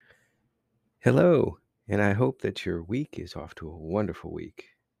Hello, and I hope that your week is off to a wonderful week.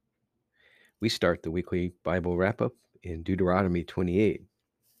 We start the weekly Bible wrap up in Deuteronomy 28.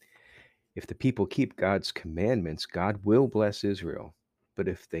 If the people keep God's commandments, God will bless Israel. But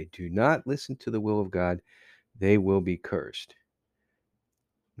if they do not listen to the will of God, they will be cursed.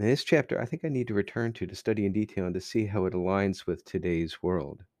 Now, this chapter, I think I need to return to study in detail and to see how it aligns with today's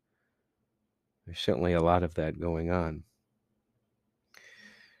world. There's certainly a lot of that going on.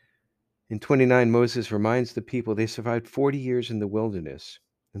 In 29, Moses reminds the people they survived 40 years in the wilderness,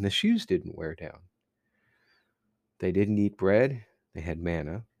 and the shoes didn't wear down. They didn't eat bread, they had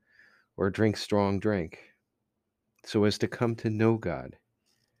manna, or drink strong drink, so as to come to know God.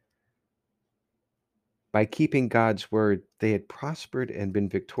 By keeping God's word, they had prospered and been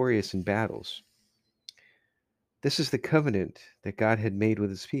victorious in battles. This is the covenant that God had made with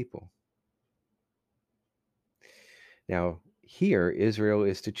his people. Now, here, Israel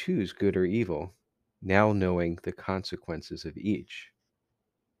is to choose good or evil, now knowing the consequences of each.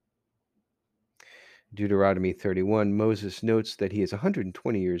 Deuteronomy 31, Moses notes that he is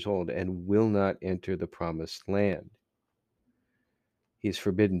 120 years old and will not enter the promised land. He is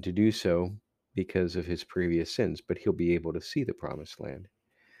forbidden to do so because of his previous sins, but he'll be able to see the promised land.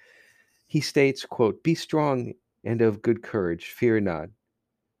 He states, quote, "Be strong and of good courage, fear not,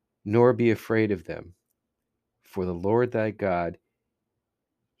 nor be afraid of them. For the Lord thy God,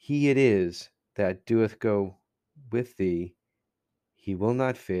 he it is that doeth go with thee. He will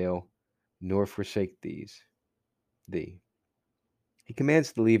not fail, nor forsake thee." He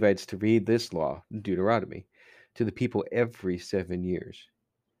commands the Levites to read this law, Deuteronomy, to the people every 7 years.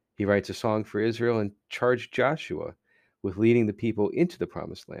 He writes a song for Israel and charged Joshua with leading the people into the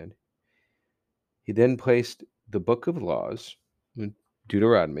promised land. He then placed the book of laws,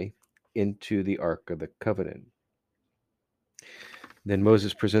 Deuteronomy, into the Ark of the Covenant. Then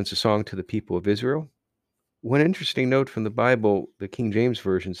Moses presents a song to the people of Israel. One interesting note from the Bible, the King James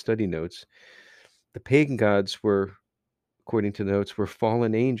Version study notes, the pagan gods were, according to the notes, were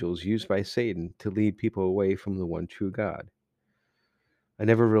fallen angels used by Satan to lead people away from the one true God. I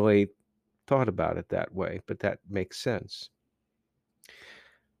never really thought about it that way, but that makes sense.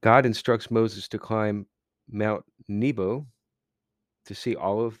 God instructs Moses to climb Mount Nebo to see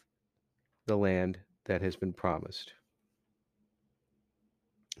all of the land that has been promised.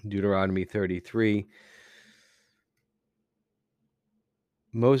 Deuteronomy 33,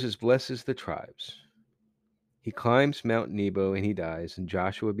 Moses blesses the tribes. He climbs Mount Nebo and he dies, and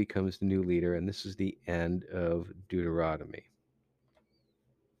Joshua becomes the new leader, and this is the end of Deuteronomy.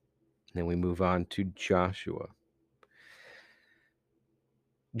 Then we move on to Joshua.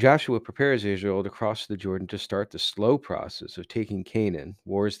 Joshua prepares Israel to cross the Jordan to start the slow process of taking Canaan,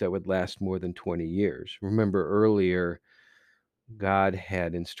 wars that would last more than 20 years. Remember earlier, God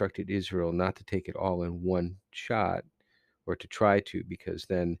had instructed Israel not to take it all in one shot, or to try to, because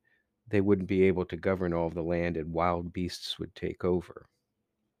then they wouldn't be able to govern all of the land and wild beasts would take over.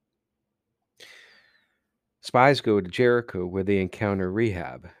 Spies go to Jericho where they encounter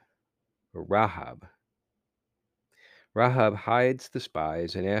Rahab. Rahab hides the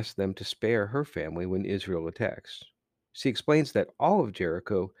spies and asks them to spare her family when Israel attacks. She explains that all of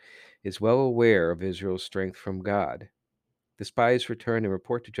Jericho is well aware of Israel's strength from God. The spies return and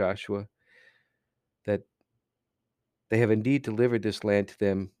report to Joshua that they have indeed delivered this land to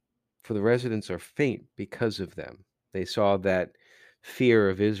them, for the residents are faint because of them. They saw that fear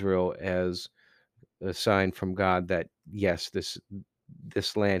of Israel as a sign from God that, yes,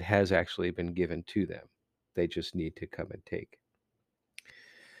 this land has actually been given to them. They just need to come and take.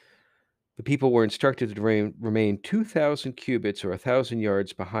 The people were instructed to remain 2,000 cubits or 1,000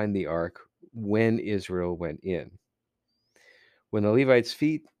 yards behind the ark when Israel went in. When the Levites'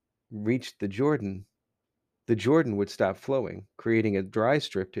 feet reached the Jordan would stop flowing, creating a dry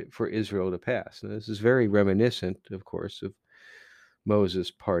strip for Israel to pass. And this is very reminiscent, of course, of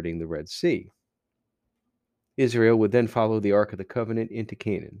Moses parting the Red Sea. Israel would then follow the Ark of the Covenant into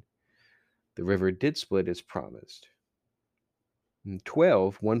Canaan. The river did split as promised. And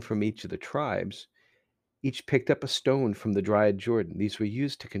 12, one from each of the tribes, each picked up a stone from the dry Jordan. These were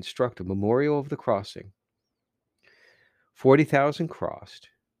used to construct a memorial of the crossing. 40,000 crossed,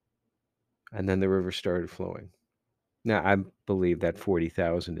 and then the river started flowing. Now, I believe that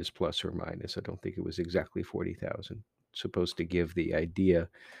 40,000 is plus or minus. I don't think it was exactly 40,000. Supposed to give the idea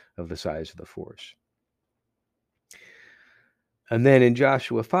of the size of the force. And then in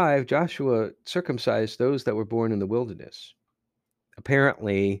Joshua 5, Joshua circumcised those that were born in the wilderness.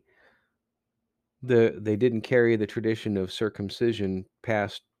 Apparently, they didn't carry the tradition of circumcision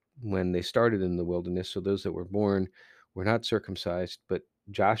past when they started in the wilderness, so those that were born were not circumcised, but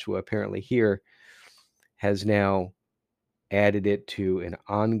Joshua apparently here has now added it to an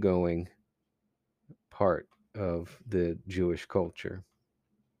ongoing part of the Jewish culture.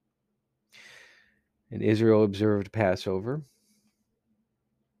 And Israel observed Passover.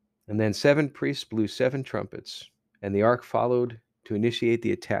 And then 7 priests blew 7 trumpets, and the ark followed to initiate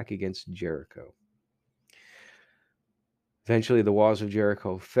the attack against Jericho. Eventually, the walls of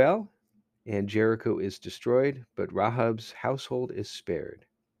Jericho fell, and Jericho is destroyed, but Rahab's household is spared.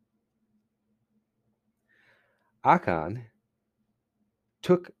 Achan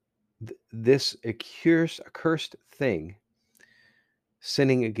took this accursed thing,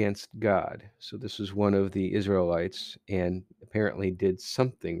 sinning against God. So this was one of the Israelites and apparently did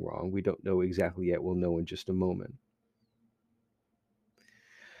something wrong. We don't know exactly yet. We'll know in just a moment.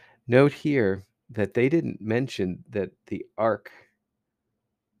 Note here that they didn't mention that the ark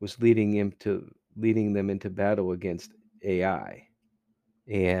was leading them into battle against AI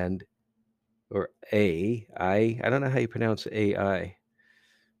and or I don't know how you pronounce AI.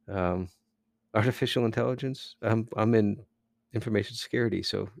 Um, artificial intelligence. I'm in information security,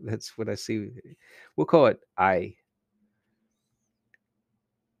 so that's what I see. We'll call it I.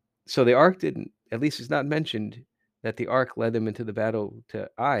 So the ark didn't, at least it's not mentioned that the ark led them into the battle to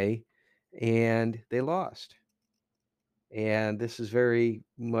Ai, and they lost. And this is very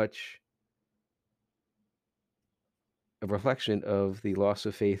much a reflection of the loss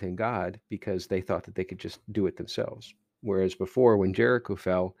of faith in God because they thought that they could just do it themselves. Whereas before, when Jericho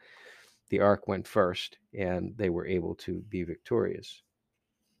fell, the ark went first and they were able to be victorious.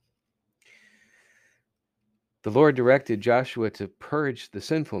 The Lord directed Joshua to purge the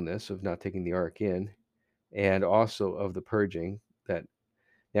sinfulness of not taking the ark in and also of the purging that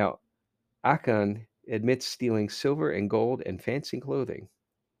now Achan admits stealing silver and gold and fancy clothing.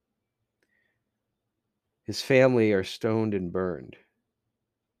 His family are stoned and burned.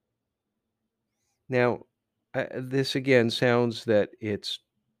 Now, this again sounds that it's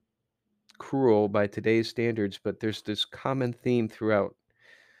cruel by today's standards, but there's this common theme throughout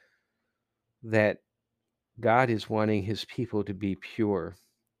that God is wanting his people to be pure,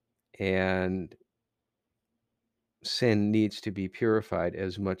 and sin needs to be purified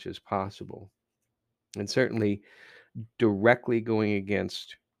as much as possible. And certainly directly going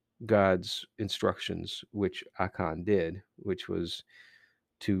against God's instructions, which Achan did, which was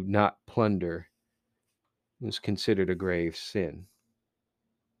to not plunder, was considered a grave sin,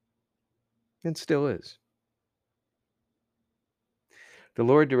 and still is. The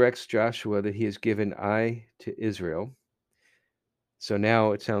Lord directs Joshua that he has given Ai to Israel. So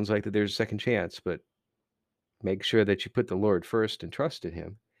now it sounds like that there's a second chance, but make sure that you put the Lord first and trust in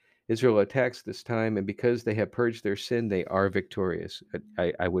him. Israel attacks this time, and because they have purged their sin, they are victorious.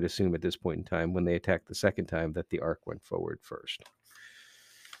 I would assume at this point in time, when they attacked the second time, that the ark went forward first.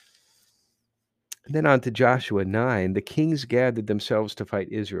 And then on to Joshua 9. The kings gathered themselves to fight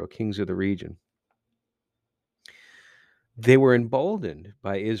Israel, kings of the region. They were emboldened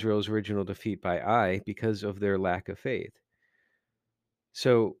by Israel's original defeat by Ai because of their lack of faith.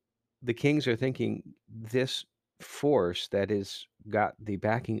 So the kings are thinking this force that has got the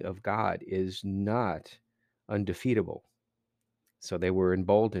backing of God is not undefeatable. So they were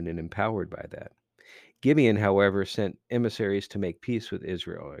emboldened and empowered by that. Gibeon, however, sent emissaries to make peace with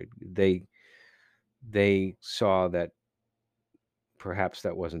Israel. They saw that perhaps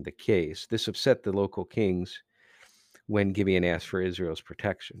that wasn't the case. This upset the local kings when Gibeon asked for Israel's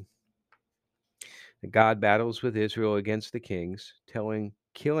protection. God battles with Israel against the kings, killing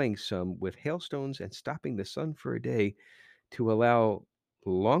some with hailstones and stopping the sun for a day to allow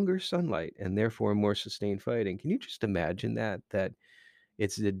longer sunlight and therefore more sustained fighting. Can you just imagine that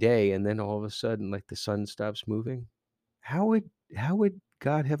it's the day and then all of a sudden like the sun stops moving? How would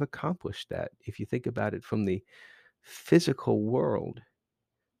God have accomplished that if you think about it from the physical world?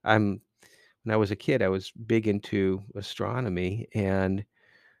 I'm When I was a kid, I was big into astronomy, and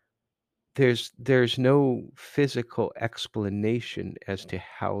there's no physical explanation as to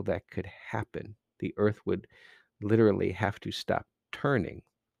how that could happen. The Earth would literally have to stop turning,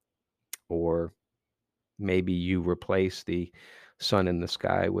 or maybe you replace the sun in the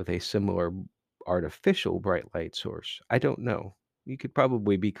sky with a similar artificial bright light source. I don't know. You could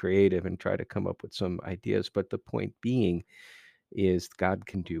probably be creative and try to come up with some ideas, but the point being is God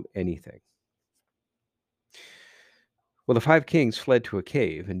can do anything. Well, the 5 kings fled to a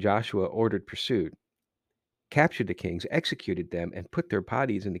cave, and Joshua ordered pursuit, captured the kings, executed them, and put their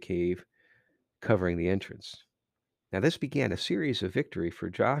bodies in the cave, covering the entrance. Now, this began a series of victory for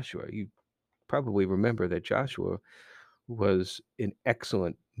Joshua. You probably remember that Joshua was an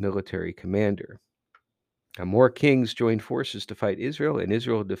excellent military commander. Now, more kings join forces to fight Israel, and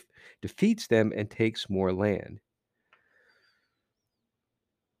Israel defeats them and takes more land.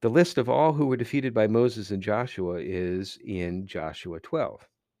 The list of all who were defeated by Moses and Joshua is in Joshua 12.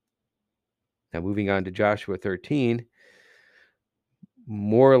 Now, moving on to Joshua 13,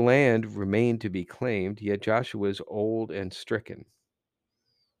 more land remained to be claimed, yet Joshua was old and stricken.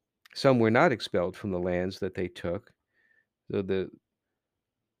 Some were not expelled from the lands that they took. So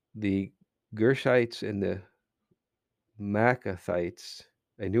the Gershites and the Maccathites,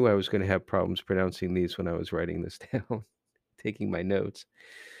 I knew I was going to have problems pronouncing these when I was writing this down, taking my notes,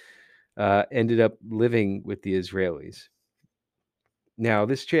 ended up living with the Israelis. Now,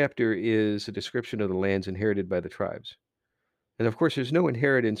 this chapter is a description of the lands inherited by the tribes. And of course, there's no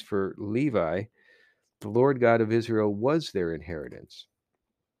inheritance for Levi. The Lord God of Israel was their inheritance.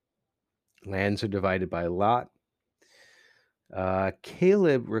 Lands are divided by lot.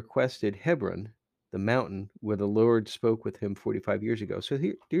 Caleb requested Hebron, the mountain where the Lord spoke with him 45 years ago. So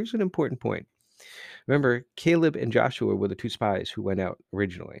here's an important point. Remember, Caleb and Joshua were the two spies who went out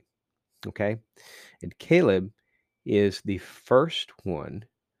originally. Okay? And Caleb is the first one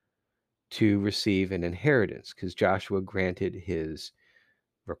to receive an inheritance because Joshua granted his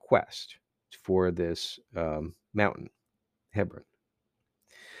request for this mountain, Hebron.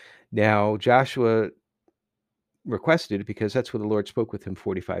 Now, Joshua requested because that's where the Lord spoke with him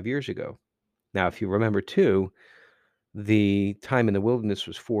 45 years ago. Now, if you remember too, the time in the wilderness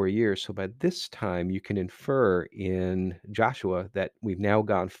was 4 years. So by this time, you can infer in Joshua that we've now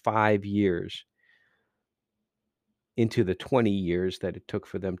gone 5 years into the 20 years that it took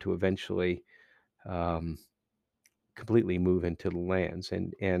for them to eventually um, completely move into the lands.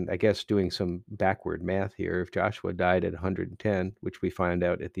 And I guess doing some backward math here, if Joshua died at 110, which we find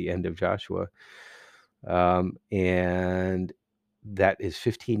out at the end of Joshua, and that is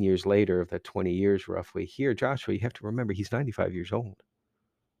 15 years later of the 20 years roughly. Here, Joshua, you have to remember, he's 95 years old.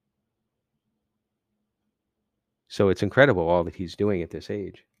 So it's incredible all that he's doing at this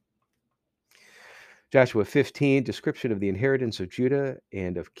age. Joshua 15, description of the inheritance of Judah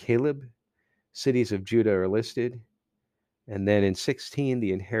and of Caleb. Cities of Judah are listed. And then in 16,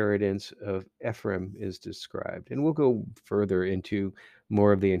 the inheritance of Ephraim is described. And we'll go further into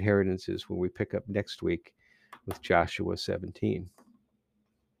more of the inheritances when we pick up next week with Joshua 17.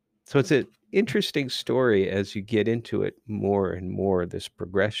 So it's an interesting story as you get into it more and more, this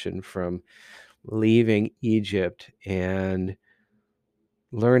progression from leaving Egypt and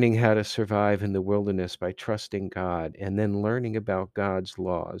learning how to survive in the wilderness by trusting God, and then learning about God's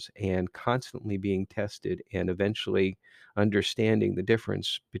laws and constantly being tested and eventually understanding the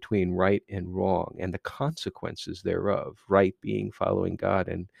difference between right and wrong and the consequences thereof, right being following God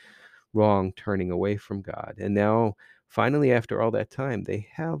and wrong turning away from God. And now, finally, after all that time, they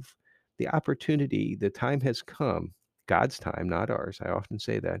have the opportunity, the time has come, God's time, not ours. I often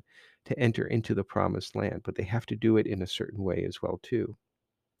say that, to enter into the promised land, but they have to do it in a certain way as well, too.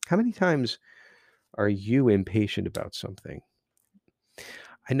 How many times are you impatient about something?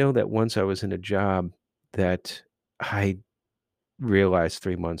 I know that once I was in a job that I realized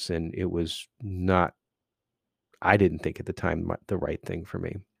 3 months in it was not, I didn't think at the time, the right thing for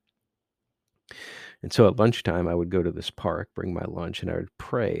me. And so at lunchtime, I would go to this park, bring my lunch, and I would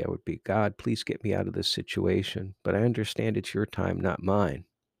pray. I would be, God, please get me out of this situation. But I understand it's your time, not mine.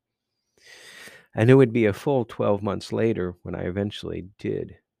 And it would be a full 12 months later when I eventually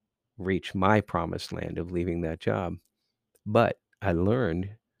did reach my promised land of leaving that job. But I learned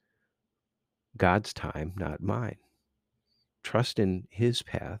God's time, not mine. Trust in his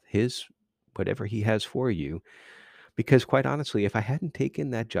path, his whatever he has for you. Because quite honestly, if I hadn't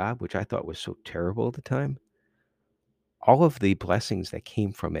taken that job, which I thought was so terrible at the time, all of the blessings that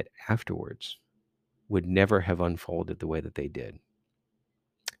came from it afterwards would never have unfolded the way that they did.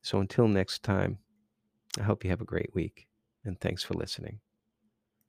 So until next time, I hope you have a great week, and thanks for listening.